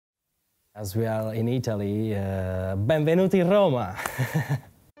As we are in Italy, benvenuti in Roma!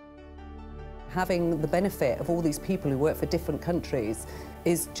 Having the benefit of all these people who work for different countries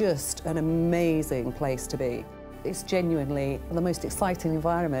is just an amazing place to be. It's genuinely the most exciting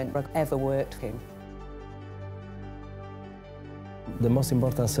environment I've ever worked in. The most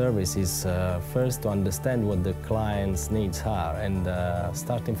important service is first to understand what the client's needs are, and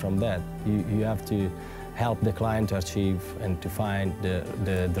starting from that, you have to help the client to achieve and to find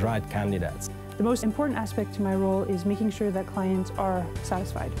the right candidates. The most important aspect to my role is making sure that clients are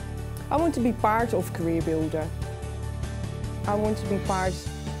satisfied. I want to be part of Career Builder. I want to be part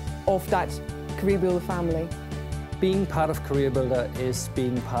of that Career Builder family. Being part of Career Builder is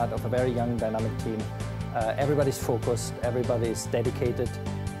being part of a very young, dynamic team. Everybody's focused, everybody's dedicated.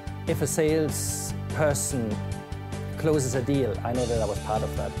 If a salesperson closes a deal, I know that I was part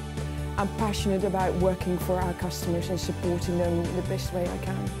of that. I'm passionate about working for our customers and supporting them the best way I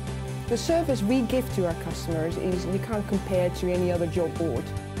can. The service we give to our customers is you can't compare to any other job board.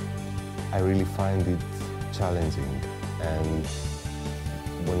 I really find it challenging, and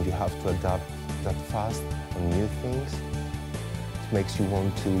when you have to adapt that fast on new things, it makes you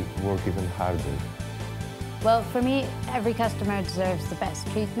want to work even harder. Well, for me, every customer deserves the best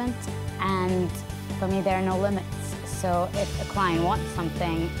treatment, and for me there are no limits. So if a client wants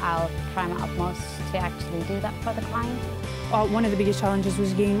something, I'll try my utmost to actually do that for the client. One of the biggest challenges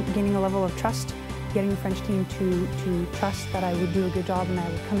was gaining a level of trust, getting the French team to trust that I would do a good job and I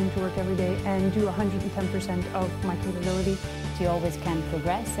would come into work every day and do 110% of my capability. You always can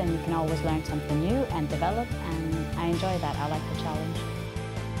progress and you can always learn something new and develop, and I enjoy that. I like the challenge.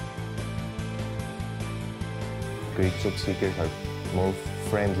 Great job seekers are more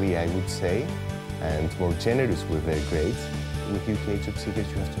friendly, I would say, and more generous with their grades. With UK job seekers,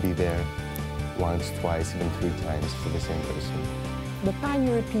 you have to be there once, twice, even 3 times for the same person. The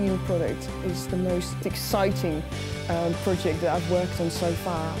pan-European product is the most exciting project that I've worked on so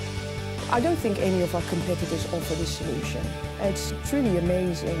far. I don't think any of our competitors offer this solution. It's truly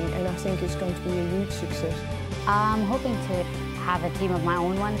amazing, and I think it's going to be a huge success. I'm hoping to have a team of my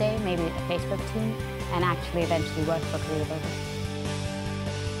own one day, maybe a Facebook team, and actually eventually work for Career Builder.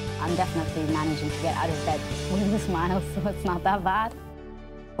 I'm definitely managing to get out of bed with a smile, so it's not that bad.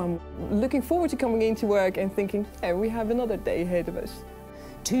 I'm looking forward to coming into work and thinking, yeah, we have another day ahead of us.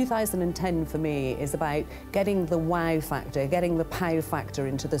 2010 for me is about getting the wow factor, getting the pow factor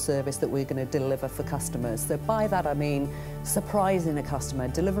into the service that we're going to deliver for customers. So by that I mean surprising a customer,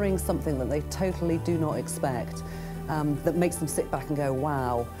 delivering something that they totally do not expect, that makes them sit back and go,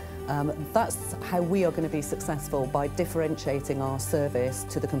 wow. That's how we are going to be successful, by differentiating our service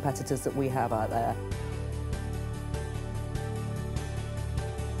to the competitors that we have out there.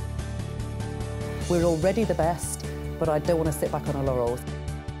 We're already the best, but I don't want to sit back on our laurels.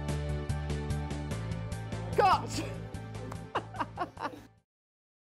 Cut!